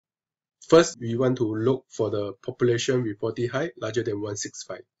first we want to look for the population with body height larger than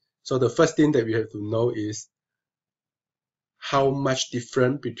 165. So the first thing that we have to know is how much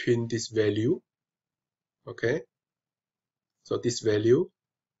difference between this value, okay? So this value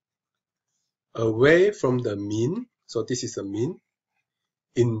away from the mean, so this is a mean,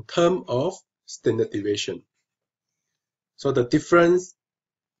 in terms of standard deviation. So the difference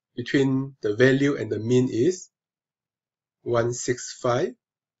between the value and the mean is 165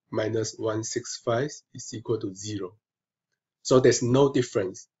 minus 165 is equal to 0. So there's no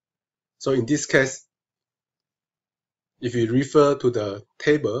difference. So in this case, if we refer to the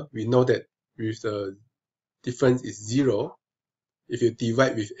table, we know that with the difference is 0, if you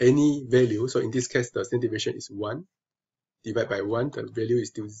divide with any value, so in this case the standard deviation is 1, divide by 1, the value is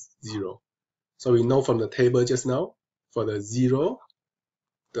still 0. So we know from the table just now, for the 0,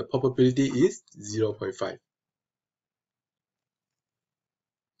 the probability is 0.5.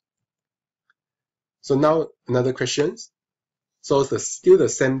 So now another question. So it's still the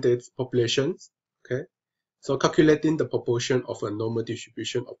same data populations, okay? So calculating the proportion of a normal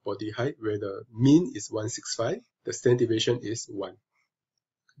distribution of body height where the mean is 165, the standard deviation is 1.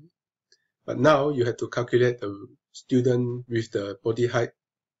 But now you have to calculate the student with the body height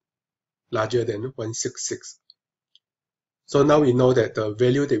larger than 166. So now we know that the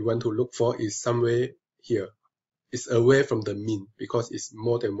value that we want to look for is somewhere here. It's away from the mean because it's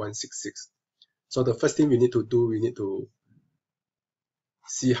more than 166. So the first thing we need to do, we need to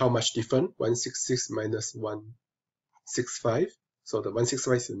see how much different 166 minus 165. So the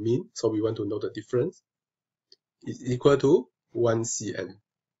 165 is the mean, so we want to know the difference. It's equal to 1 cm.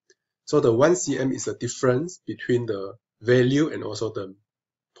 So the 1 cm is the difference between the value and also the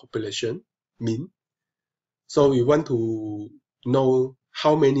population mean. So we want to know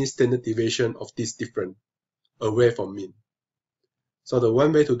how many standard deviation of this difference away from mean. So the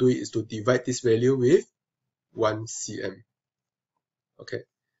one way to do it is to divide this value with 1 cm. Okay,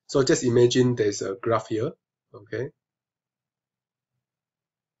 so just imagine there's a graph here. Okay,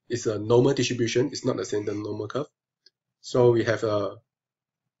 it's a normal distribution, it's not a standard normal curve. So we have a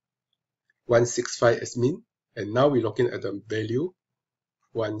 165 as mean, and now we're looking at the value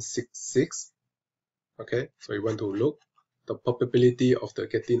 166. Okay, so we want to look the probability of the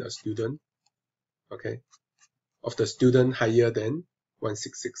getting a student, okay, of the student higher than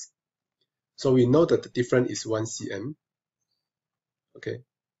 166. So we know that the difference is 1 cm. Okay,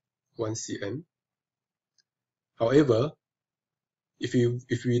 1 cm. However, if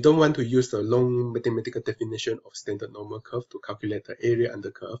we don't want to use the long mathematical definition of standard normal curve to calculate the area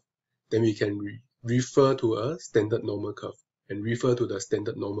under curve, then we can refer to a standard normal curve and refer to the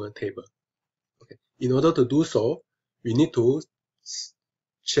standard normal table. Okay. In order to do so, we need to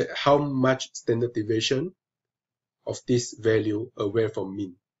check how much standard deviation of this value away from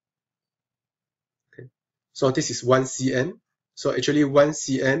mean. Okay. So this is 1 cm. So actually 1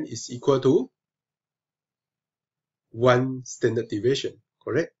 cm is equal to 1 standard deviation,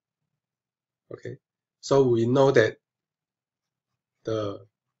 correct? Okay. So we know that the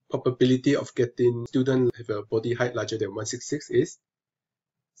probability of getting student have a body height larger than 166 is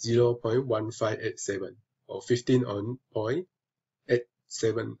 0.1587 or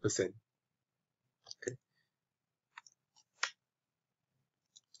 15.87%. Okay.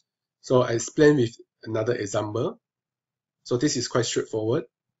 So I explain with another example. So this is quite straightforward.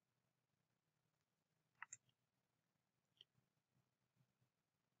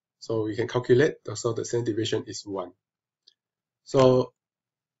 So we can calculate, so the standard deviation is 1. So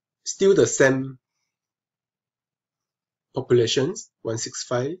still the same populations,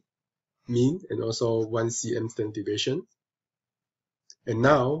 165 mean and also 1 cm standard deviation. And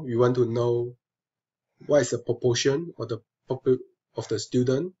now we want to know what is the proportion of the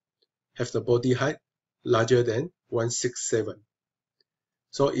student have the body height larger than 167.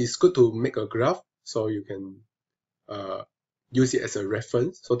 So it's good to make a graph so you can use it as a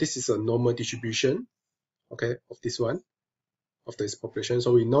reference. So this is a normal distribution, okay, of this one, of this population.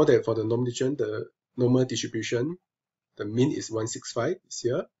 So we know that for the normal distribution, the mean is 165 is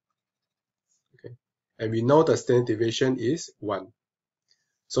here, okay, and we know the standard deviation is 1.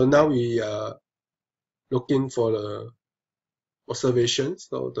 So now we are looking for the observations,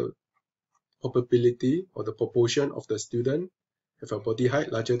 so the probability or the proportion of the student have a body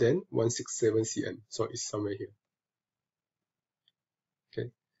height larger than 167 cm. So it's somewhere here.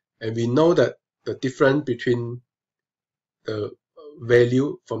 Okay, and we know that the difference between the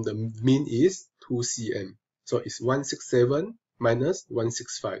value from the mean is 2 cm. So it's 167 minus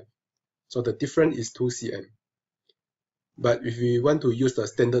 165. So the difference is 2 cm. But if we want to use the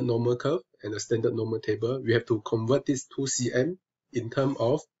standard normal curve and the standard normal table, we have to convert this 2 cm in terms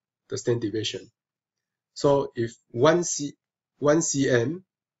of the standard deviation. So if 1 cm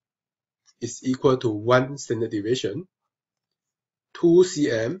is equal to 1 standard deviation, 2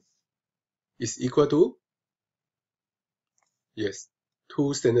 cm is equal to, yes,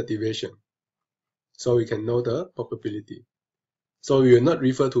 2 standard deviation. So we can know the probability. So we will not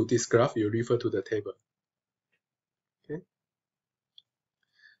refer to this graph, we will refer to the table. Okay.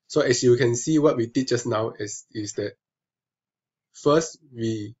 So as you can see, what we did just now is that first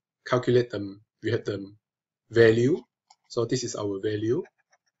we calculate them, we have the value. So this is our value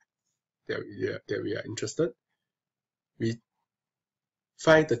that we are interested. We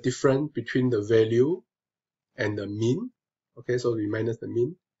find the difference between the value and the mean. Okay, so we minus the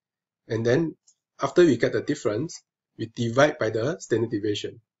mean. And then after we get the difference, we divide by the standard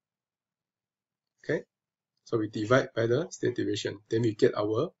deviation. Okay, so we divide by the standard deviation. Then we get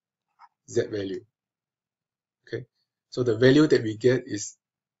our Z value. Okay, so the value that we get is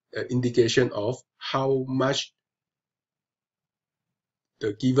an indication of how much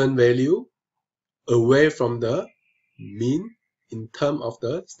the given value away from the mean in terms of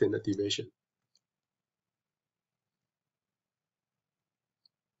the standard deviation.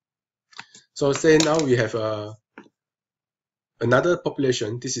 So say now we have another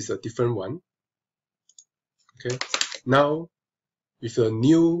population. This is a different one. Okay. Now with a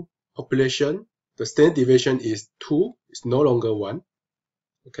new population, the standard deviation is 2. It's no longer 1.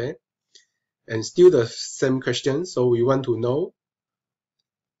 Okay. And still the same question. So we want to know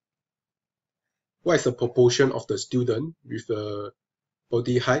what is the proportion of the student with a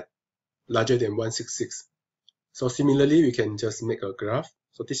body height larger than 166. So similarly, we can just make a graph.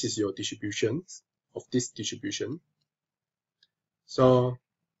 So this is your distribution of this distribution. So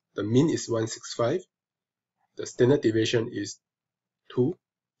the mean is 165. The standard deviation is 2.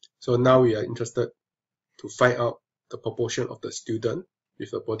 So now we are interested to find out the proportion of the student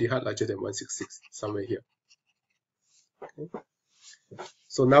with a body height larger than 166, somewhere here. Okay.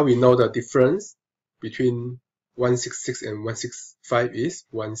 So now we know the difference between 166 and 165 is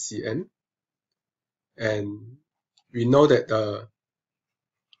 1 cm. And we know that the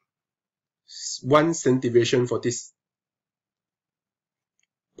 1 standard deviation for this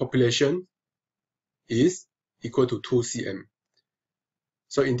population is equal to 2 cm.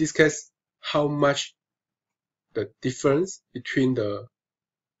 So in this case, how much the difference between the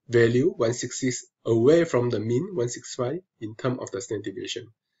value 166 away from the mean 165 in terms of the standard deviation.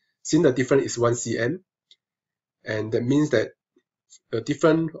 Since the difference is 1 cm, and that means that the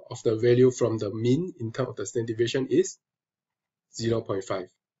difference of the value from the mean in terms of the standard deviation is 0.5.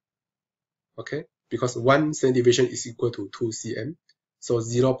 Okay, because 1 standard deviation is equal to 2 cm, so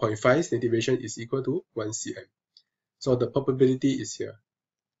 0.5 standard deviation is equal to 1 cm. So the probability is here.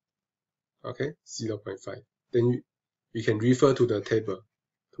 Okay, 0.5. Then we can refer to the table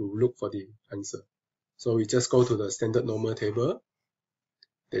to look for the answer. So we just go to the standard normal table.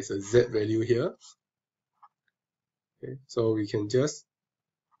 There's a Z value here. Okay, so we can just,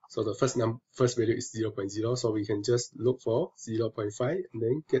 so the first value is 0.0, so we can just look for 0.5 and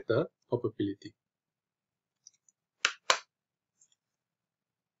then get the probability.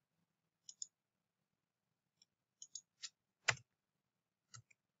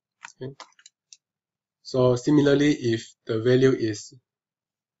 Okay. So similarly, if the value is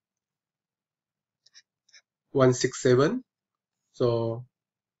 167, so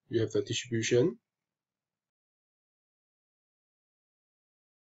you have the distribution.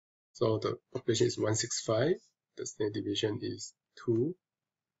 So the population is 165, the standard deviation is 2.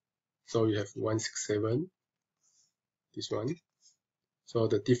 So you have 167, this one. So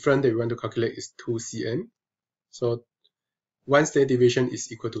the difference that we want to calculate is 2 cm. So 1 standard deviation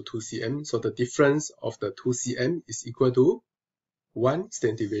is equal to 2 cm. So the difference of the 2 cm is equal to 1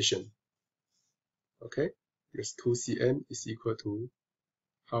 standard deviation. Okay, because 2 cm is equal to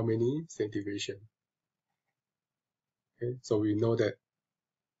how many standard deviation? Okay, so we know that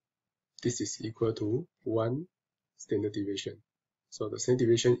this is equal to 1 standard deviation. So the standard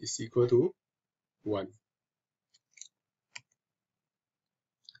deviation is equal to 1.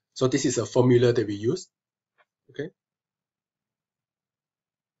 So this is a formula that we use. Okay.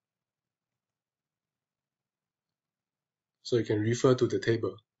 So you can refer to the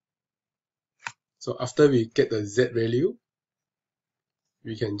table. So after we get the Z value,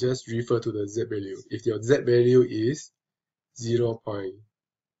 we can just refer to the Z value. If your Z value is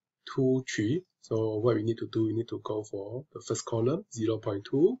 0.23, so what we need to do, we need to go for the first column,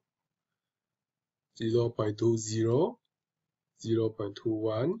 0.2, 0.20,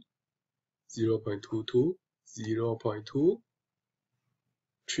 0.21, 0.22,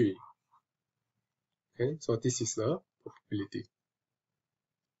 0.23. Okay, so this is the probability.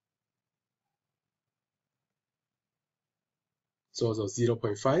 So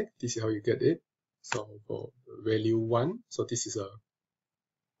 0.5, this is how you get it. So for value 1, so this is a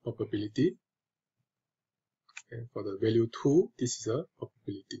probability. And for the value 2, this is a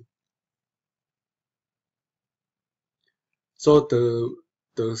probability. So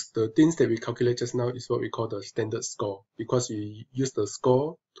the things that we calculate just now is what we call the standard score, because we use the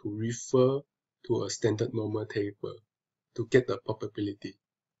score to refer to a standard normal table to get the probability.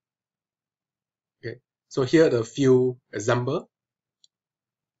 Okay, so here are the few examples.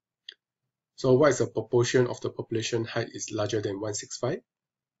 So what is the proportion of the population height is larger than 165?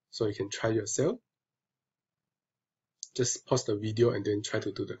 So you can try yourself. Just pause the video and then try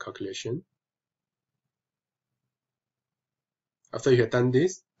to do the calculation. After you have done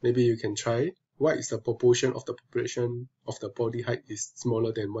this, maybe you can try what is the proportion of the population of the body height is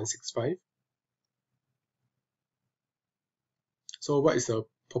smaller than 165. So what is the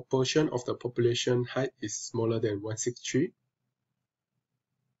proportion of the population height is smaller than 163?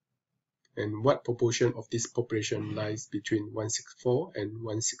 And what proportion of this population lies between 164 and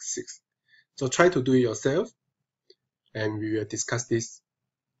 166? So try to do it yourself, and we will discuss this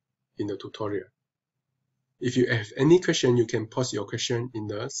in the tutorial. If you have any question, you can post your question in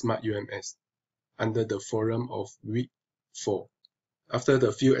the Smart UMS under the forum of week 4. After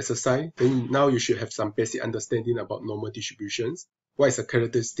the few exercise, then now you should have some basic understanding about normal distributions. What is the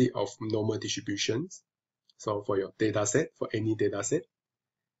characteristic of normal distributions? So for your data set, for any data set.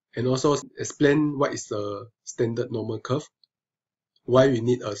 And also explain what is the standard normal curve, why we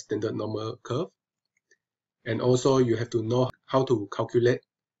need a standard normal curve. And also you have to know how to calculate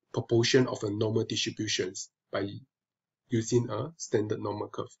proportion of the normal distributions by using a standard normal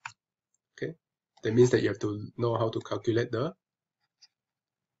curve. Okay, that means that you have to know how to calculate the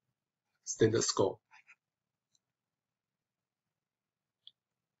standard score.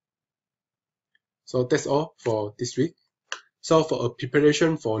 So that's all for this week. So for a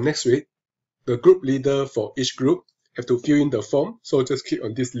preparation for next week, the group leader for each group have to fill in the form. So just click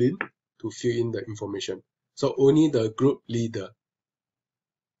on this link to fill in the information. So only the group leader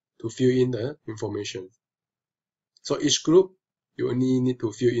to fill in the information. So each group, you only need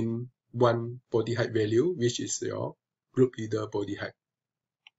to fill in one body height value, which is your group leader body height.